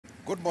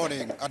Good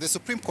morning. At the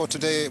Supreme Court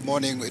today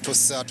morning, it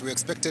was we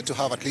expected to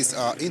have at least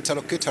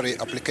interlocutory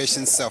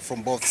applications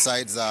from both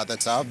sides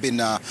that have been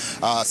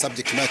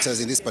subject matters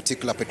in this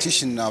particular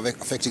petition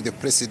affecting the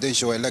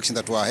presidential election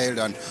that were held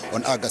on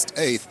August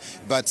 8th.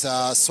 But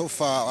so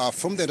far,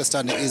 from the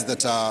understanding is that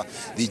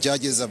the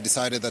judges have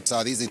decided that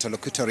these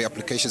interlocutory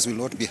applications will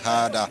not be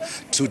heard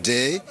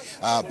today,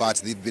 but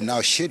they've been now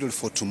scheduled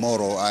for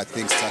tomorrow, I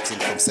think starting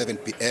from 7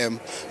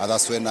 p.m.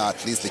 That's when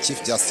at least the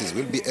Chief Justice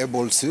will be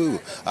able to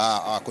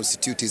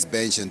constitute his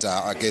bench and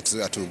get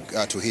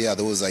to hear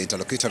those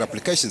interlocutory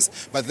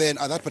applications. But then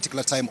at that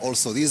particular time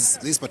also,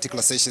 these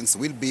particular sessions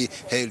will be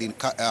held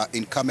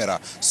in camera.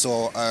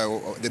 So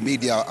the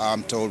media,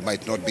 I'm told,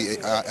 might not be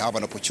have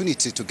an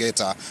opportunity to get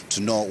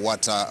to know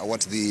what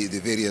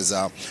the various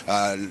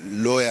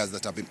lawyers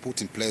that have been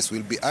put in place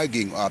will be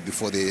arguing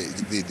before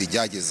the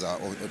judges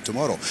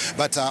tomorrow.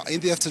 But in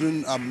the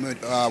afternoon,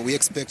 we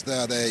expect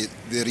the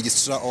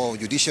Registrar of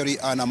Judiciary,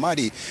 Anna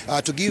Madi,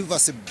 to give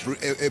us a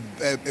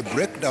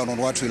breakdown on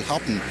what will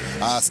happen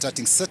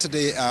starting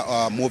Saturday,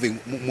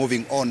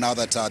 moving on now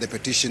that the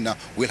petition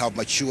will have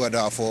matured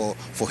for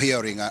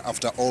hearing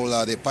after all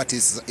the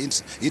parties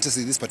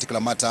interested in this particular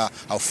matter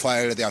have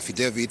filed their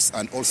affidavits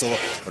and also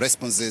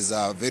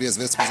various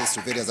responses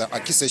to various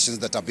accusations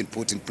that have been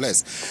put in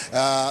place.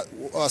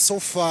 So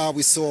far,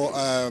 we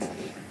saw.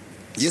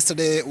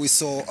 Yesterday, we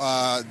saw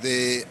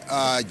the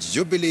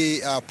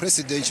Jubilee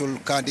presidential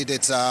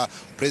candidate,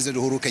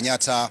 President Uhuru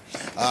Kenyatta,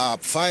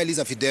 file his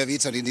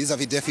affidavit, and in his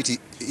affidavit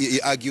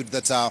he argued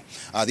that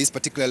this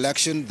particular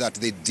election, that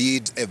they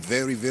did a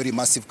very, very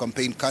massive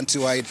campaign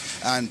countrywide,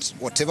 and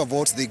whatever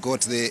votes they got,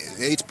 the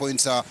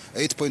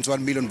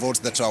 8.1 million votes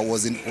that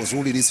was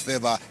ruled in his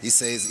favor, he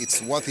says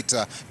it's worth it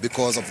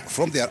because of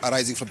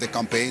arising from the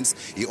campaigns.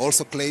 He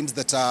also claims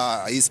that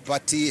his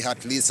party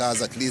at least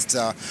has a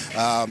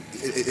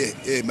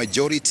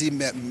majority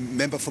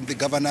member from the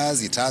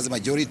governors. It has a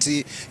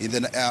majority in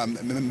the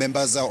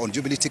members on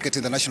Jubilee ticket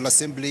in the National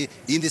Assembly,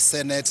 in the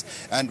Senate,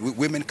 and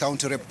women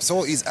county rep.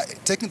 So he's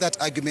taking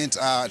that argument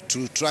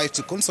to try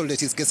to consolidate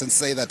his case and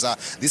say that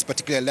this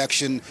particular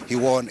election he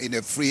won in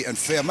a free and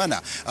fair manner.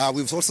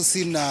 We've also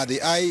seen the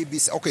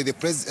IEBC, okay, the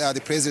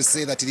president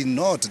say that he did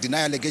not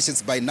deny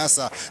allegations by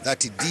NASA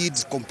that he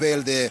did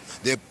compel the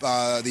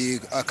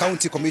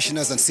county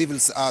commissioners and civil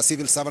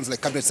servants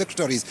like cabinet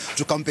secretaries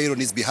to campaign on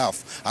his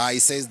behalf. He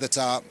says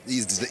that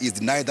he's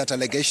denied that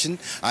allegation,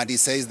 and he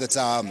says that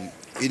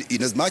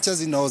in as much as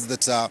he knows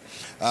that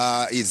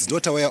he's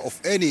not aware of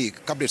any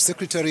cabinet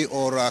secretary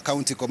or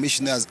county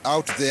commissioners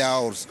out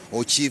there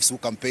or chiefs who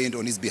campaigned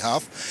on his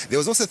behalf. There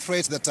was also a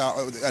threat that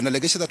an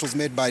allegation that was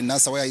made by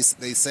NASA where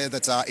they said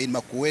that in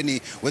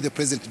Makueni, where the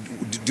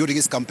president during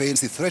his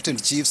campaigns he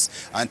threatened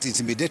chiefs and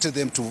intimidated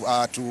them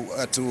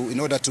in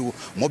order to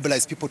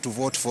mobilize people to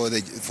vote for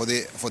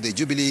the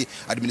Jubilee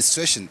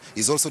administration.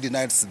 He's also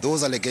denied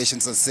those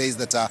allegations and says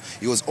that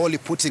he was only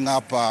putting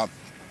up.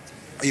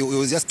 He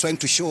was just trying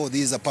to show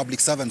these public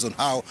servants on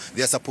how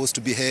they are supposed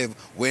to behave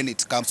when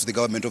it comes to the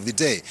government of the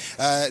day.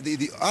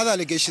 The other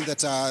allegation that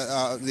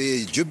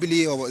the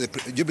Jubilee or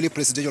the Jubilee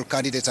presidential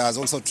candidate has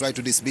also tried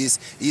to dismiss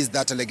is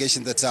that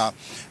allegation that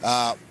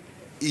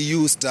he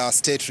used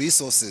state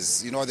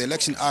resources. You know, the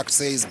Election Act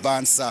says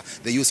bans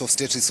the use of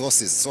state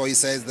resources. So he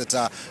says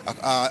that,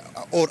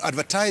 or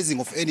advertising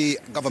of any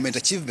government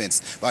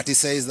achievements. But he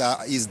says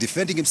he's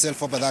defending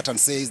himself over that and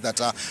says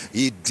that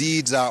he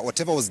did,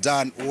 whatever was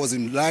done was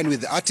in line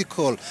with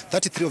Article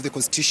 33 of the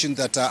Constitution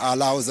that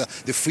allows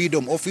the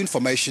freedom of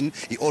information.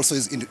 He also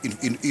is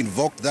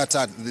invoked that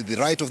the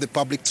right of the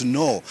public to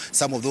know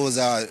some of those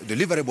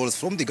deliverables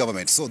from the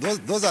government. So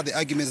those are the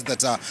arguments that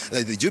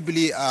the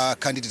Jubilee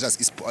candidate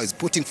is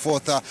putting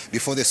forth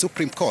before the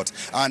Supreme Court.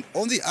 And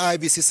on the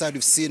IEBC side,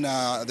 we've seen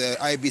the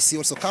IEBC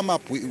also come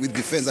up with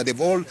defense that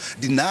they've all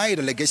denied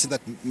allegations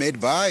that made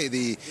by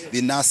the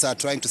NASA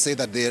trying to say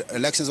that the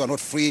elections were not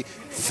free,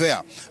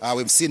 fair.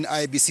 We've seen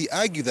IEBC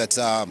argue that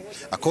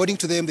according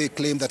to them, they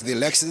claim that the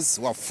elections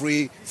were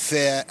free,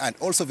 fair, and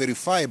also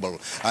verifiable.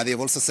 They've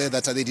also said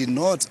that they did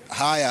not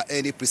hire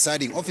any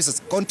presiding officers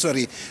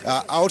contrary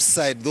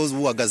outside those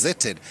who were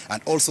gazetted.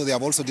 And also they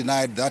have also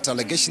denied that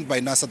allegation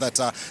by NASA that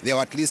there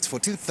were at least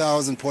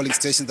 14,000 polling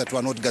stations that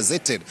were not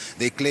gazetted.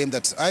 They claim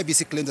that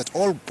IEBC claimed that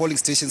all polling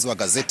stations were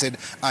gazetted,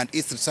 and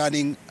its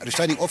returning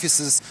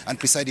officers and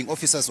presiding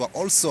officers were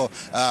also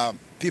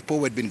people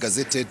who had been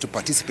gazetted to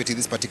participate in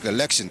this particular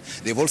election.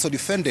 They've also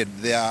defended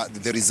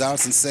the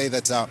results and say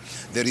that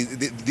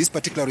these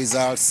particular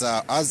results,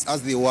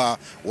 as they were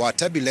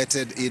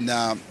tabulated in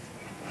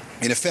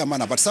a fair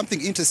manner. But something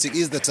interesting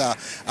is that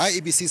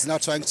IEBC is now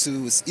trying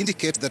to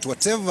indicate that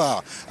whatever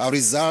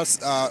results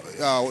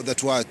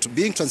that were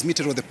being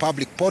transmitted on the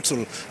public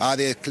portal,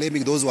 they're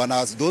claiming those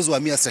were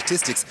mere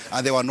statistics,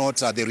 and they were not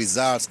the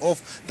results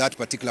of that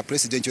particular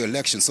presidential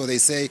election. So they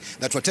say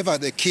that whatever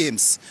the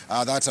KIMS,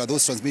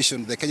 those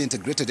transmission, the Kenya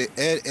Integrated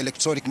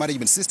Electronic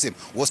Management System,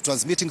 was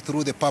transmitting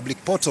through the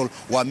public portal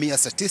were mere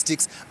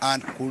statistics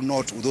and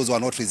those were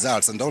not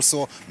results. And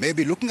also,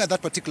 maybe looking at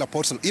that particular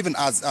portal, even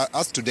as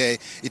today,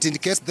 it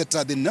indicates that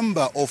the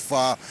number of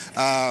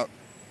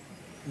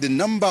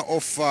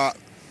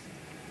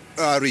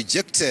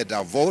rejected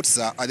votes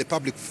at the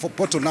public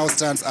portal now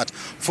stands at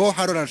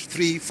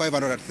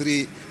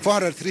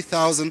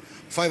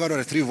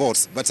 403,503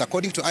 votes. But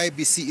according to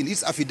IEBC, in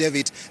its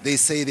affidavit, they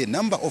say the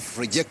number of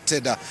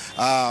rejected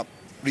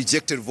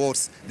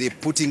votes, they're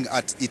putting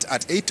it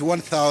at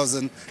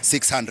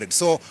 81,600.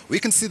 So we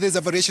can see there's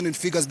a variation in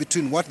figures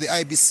between what the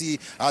IEBC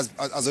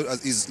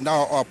is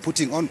now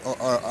putting on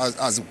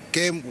as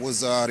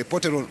was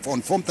reported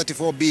on Form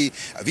 34B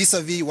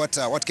vis-a-vis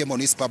what came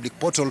on its public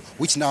portal,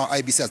 which now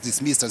IEBC has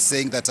dismissed as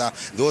saying that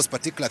those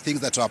particular things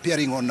that are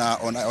appearing on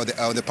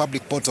the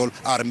public portal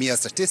are mere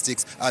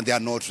statistics and they are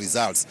not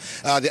results.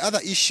 The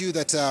other issue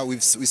that we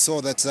saw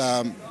that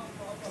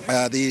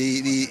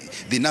the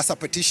NASA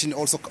petition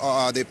also,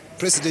 the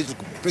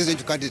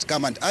presidential candidate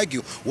come and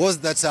argue, was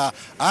that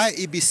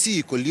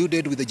IEBC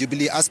colluded with the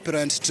Jubilee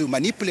aspirant to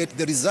manipulate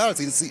the results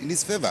in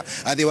his favor.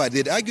 And they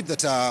argued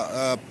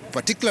that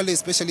particularly,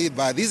 especially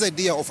by this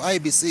idea of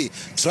IEBC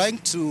trying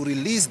to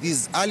release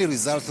these early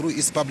results through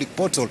its public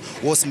portal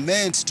was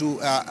meant to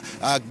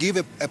give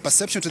a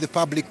perception to the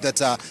public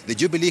that the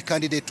Jubilee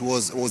candidate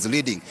was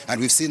leading.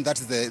 And we've seen that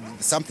is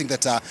something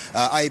that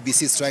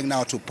IEBC is trying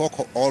now to poke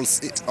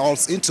holes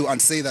into and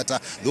say that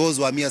those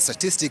were mere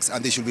statistics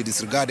and they should be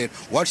disregarded.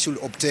 What should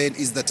obtain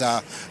is that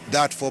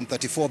that Form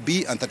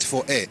 34B and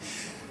 34A.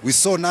 We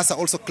saw NASA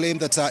also claim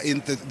that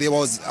there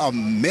was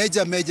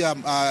major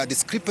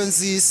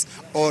discrepancies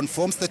on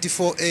Forms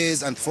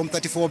 34As and Form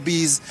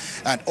 34Bs,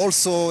 and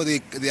also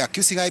they're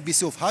accusing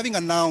IEBC of having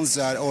announced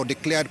or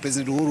declared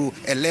President Uhuru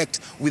elect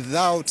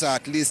without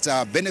at least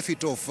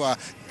benefit of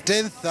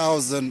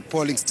 10,000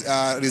 polling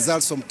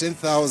results from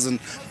 10,000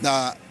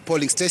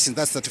 polling stations.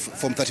 That's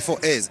from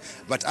 34As.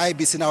 But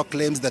IEBC now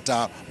claims that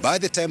by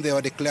the time they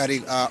were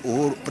declaring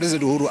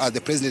President Uhuru as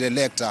the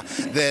president-elect,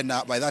 then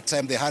by that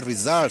time they had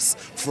results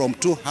from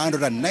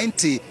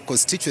 290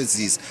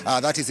 constituencies,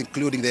 that is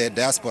including the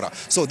diaspora.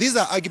 So these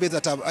are arguments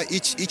that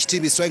each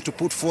team is trying to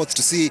put forth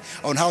to see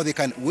on how they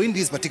can win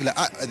this particular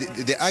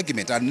the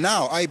argument. And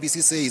now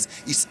IEBC says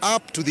it's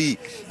up to the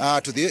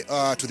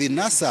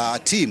NASA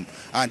team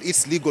and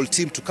its legal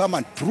team to come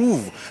and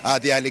prove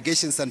the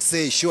allegations and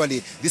say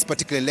surely this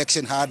particular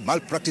election had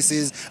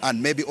malpractices, and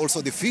maybe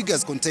also the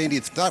figures contained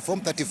in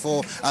Form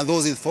 34 and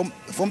those in Form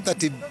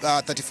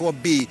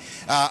 34B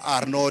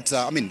are not,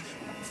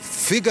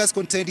 figures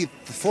contained in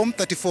Form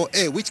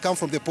 34A, which come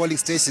from the polling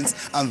stations,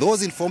 and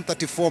those in Form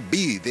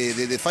 34B,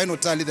 the final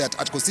tally that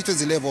at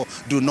constituency level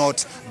do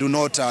not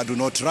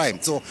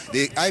rhyme. So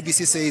the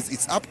IEBC says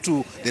it's up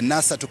to the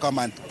NASA to come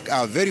and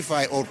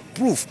verify or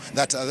prove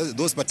that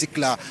those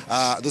particular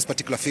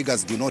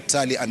figures do not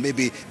tally, and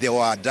maybe they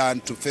were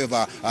done to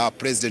favor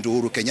President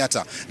Uhuru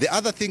Kenyatta. The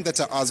other thing that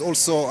has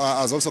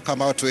also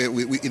come out in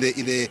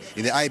the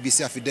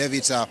IEBC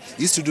affidavit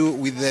is to do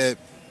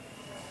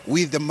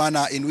with the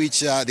manner in which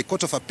the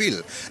Court of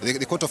Appeal,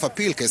 the Court of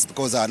Appeal case,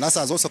 because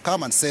NASA has also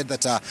come and said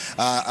that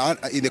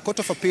in the Court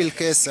of Appeal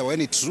case, when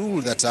it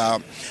ruled that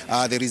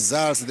the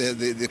results,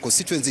 the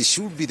constituency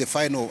should be the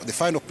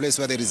final place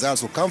where the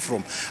results will come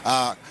from,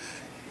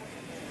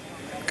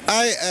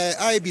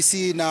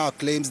 IEBC now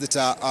claims that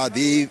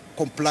they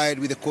complied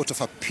with the Court of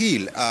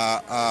Appeal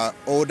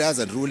orders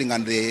and ruling,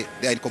 and they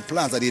are in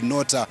compliance. They did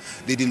not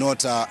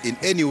in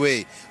any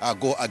way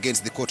go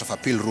against the Court of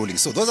Appeal ruling.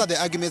 So those are the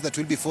arguments that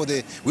will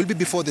be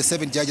before the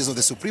 7 judges of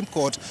the Supreme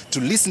Court to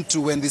listen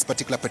to when this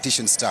particular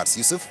petition starts.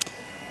 Yusuf?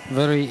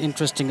 Very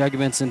interesting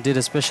arguments indeed,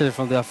 especially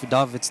from the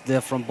affidavits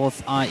there from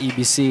both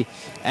IEBC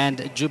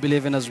and Jubilee,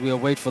 even as we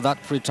await for that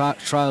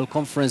pre-trial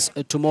conference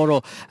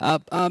tomorrow.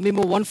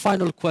 Mimo, one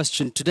final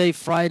question. Today,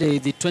 Friday,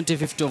 the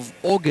 25th of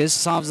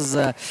August, serves as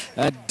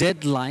a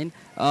deadline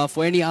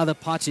for any other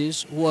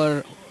parties who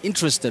are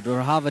interested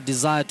or have a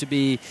desire to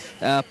be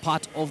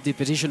part of the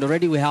petition.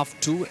 Already we have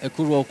two,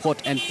 Uhuru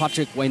Okot and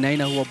Patrick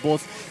Wainaina, who are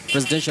both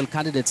presidential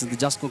candidates in the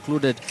just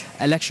concluded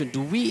election.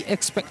 Do we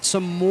expect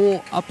some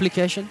more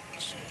applications?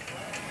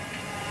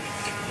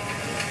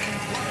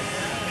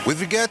 With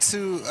regard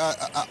to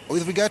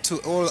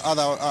all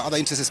other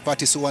interested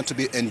parties who want to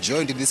be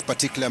enjoined in this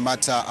particular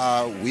matter,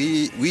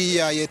 we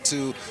are yet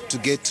to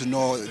get to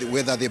know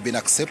whether they've been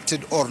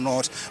accepted or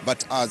not.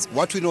 But as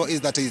what we know is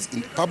that is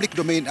in public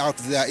domain out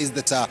there is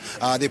that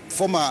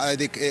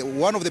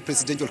one of the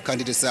presidential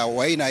candidates,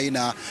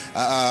 Maina,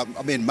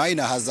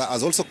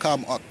 has also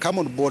come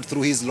on board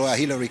through his lawyer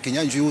Hilary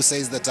Kinyanjui, who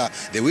says that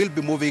they will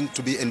be moving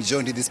to be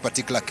enjoined in this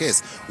particular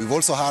case. We've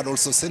also heard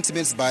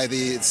sentiments by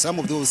some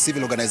of those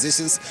civil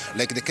organizations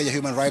like the Kenya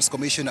Human Rights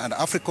Commission and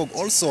AFRICOG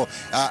also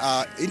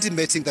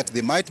intimating that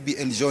they might be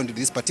enjoined in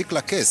this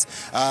particular case.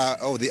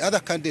 Or the other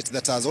candidate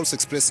that has also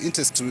expressed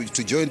interest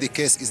to join the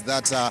case is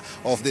that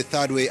of the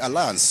Third Way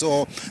Alliance.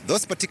 So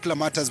those particular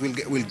matters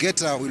will get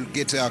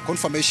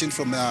confirmation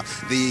from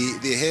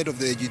the head of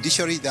the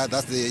judiciary,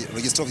 that's the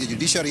Registrar of the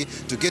Judiciary,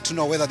 to get to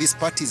know whether these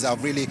parties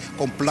have really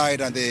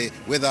complied and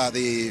whether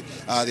the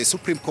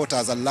Supreme Court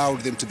has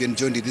allowed them to be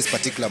enjoined in this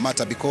particular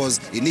matter, because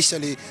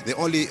initially the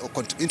only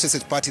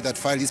interested party that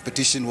filed this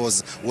petition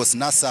was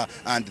NASA,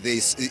 and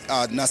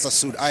NASA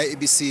sued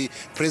IEBC,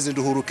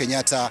 President Uhuru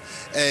Kenyatta,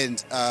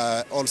 and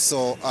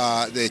also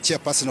the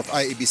chairperson of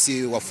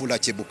IEBC, Wafula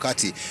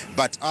Chebukati.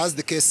 But as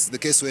the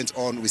case went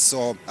on, we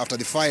saw after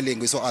the filing,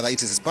 we saw other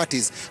interested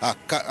parties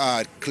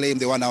claim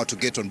they want now to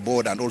get on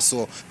board and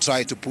also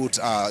try to put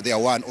their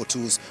 1 or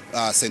 2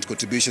 cent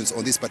contributions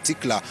on this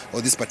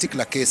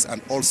particular case,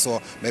 and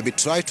also maybe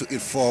try to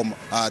inform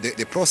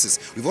the process.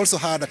 We've also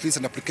had at least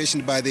an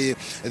application by the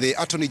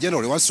Attorney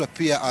General. He wants to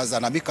appear as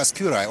an amicus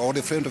curiae or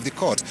the friend of the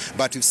court,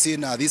 but we've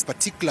seen this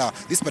particular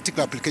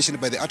application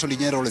by the Attorney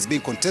General is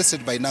being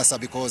contested by NASA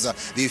because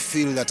they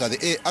feel that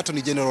the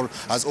Attorney General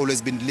has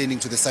always been leaning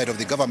to the side of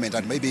the government,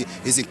 and maybe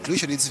his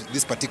inclusion in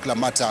this particular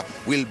matter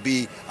will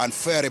be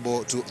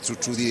unfavorable to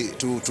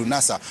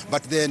NASA.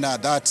 But then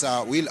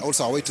we'll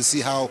also wait to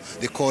see how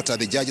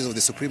the judges of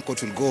the Supreme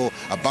Court will go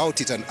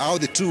about it, and how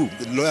the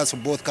lawyers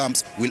from both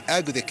camps will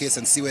argue the case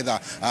and see whether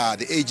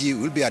the AG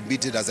will be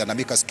admitted as an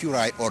amicus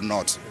curiae or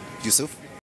not. Yusuf?